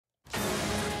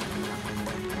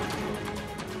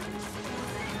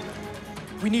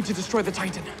We need to destroy the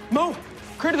Titan. Mo,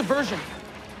 create a diversion.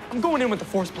 I'm going in with the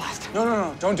Force Blast.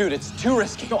 No, don't do it. It's too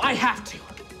risky. No, I have to.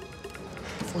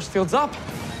 Force field's up.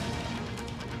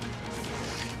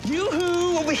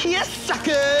 Yoo-hoo, over here,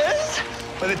 suckers!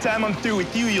 By the time I'm through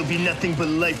with you, you'll be nothing but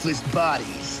lifeless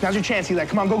bodies. Now's your chance, Eli.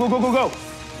 Come on, go, go, go, go, go.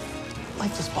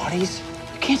 Lifeless bodies?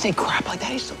 You can't say crap like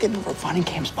that. He's still getting over finding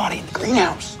Cam's body in the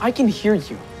greenhouse. I can hear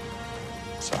you.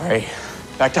 Sorry.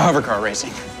 Back to hovercar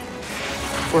racing.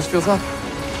 Force field's up.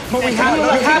 Mo, we have the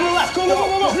left. Go, go,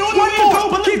 go, go, go. No, one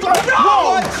more. But keep going.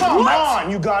 No! Come on.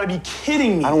 You gotta be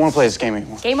kidding me. I don't want to play this game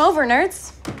anymore. Game over,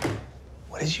 nerds.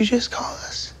 What did you just call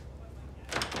us?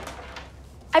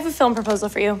 I have a film proposal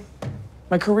for you.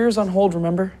 My career's on hold,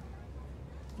 remember?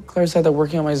 Claire said that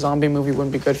working on my zombie movie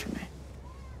wouldn't be good for me.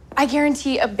 I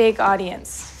guarantee a big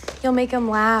audience. You'll make them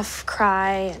laugh,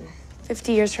 cry, and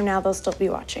 50 years from now, they'll still be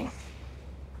watching.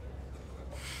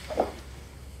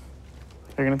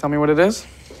 You're gonna tell me what it is?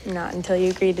 Not until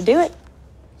you agree to do it.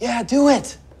 Yeah, do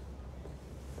it.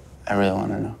 I really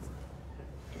want to know.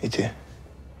 Me too.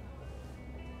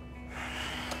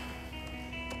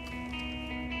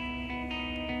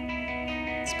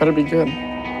 This better be good.